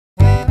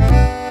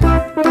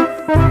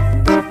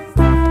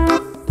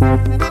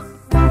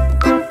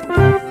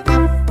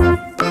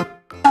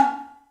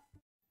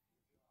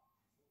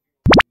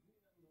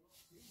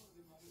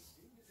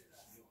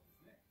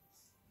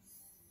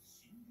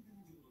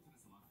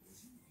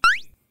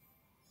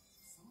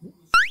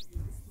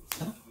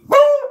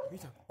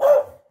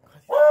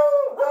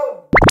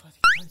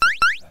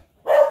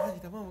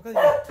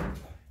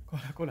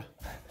ほら。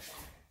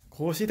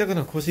腰痛く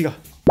なる、腰が。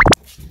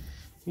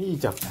いい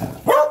じゃん。待て。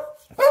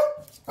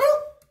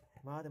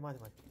はいはい、待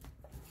って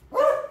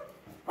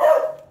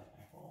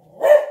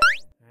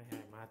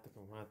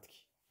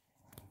き。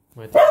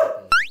待って。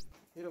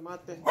ヒロ、待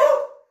って。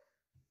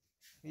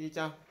いい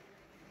ちゃん。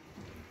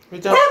み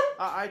ーちゃん、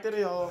あ、開いてる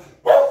よ。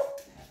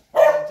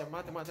じゃ、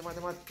待って。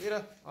ヒロ、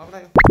危な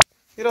いよ。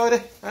ヒロ、おい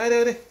で。おい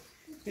で。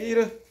ビー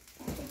ル。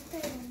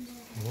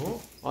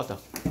お、あった。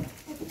ヒ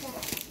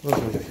ロ、お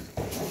いで。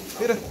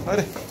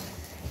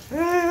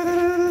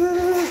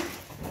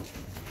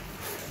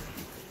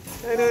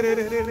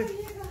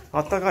あ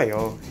ったかい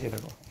よ。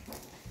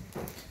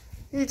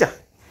いいじゃん。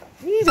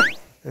違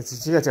う、そ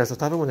う、食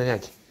べ物ねえや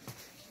き。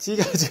違う。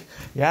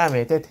や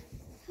めてって。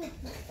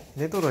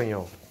寝とるん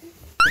よ。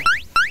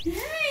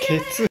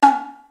ケツ。ただ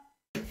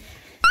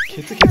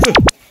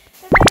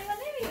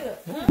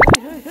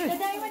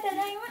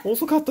いま。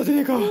遅かったじゃ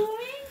ねえか。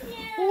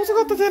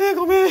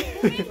ごめん。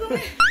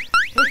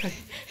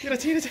ひろ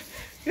ちゃん。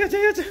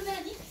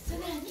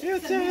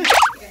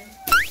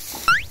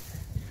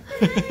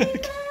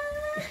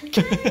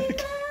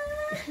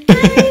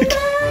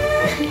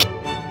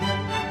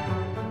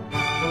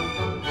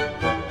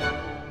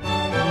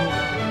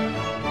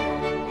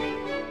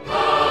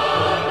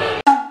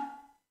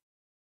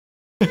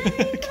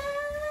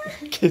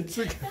ケ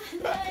ツが。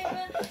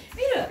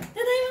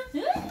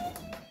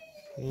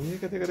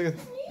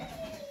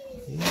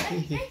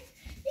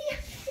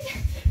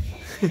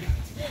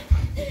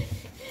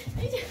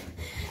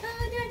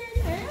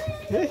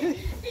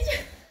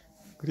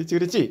う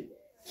れち。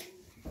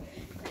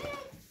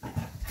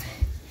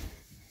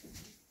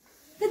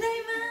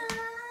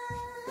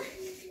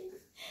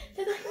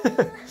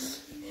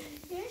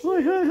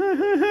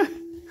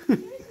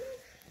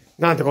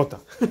なんてこった。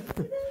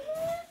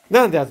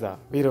なんてやつだ、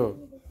ビル。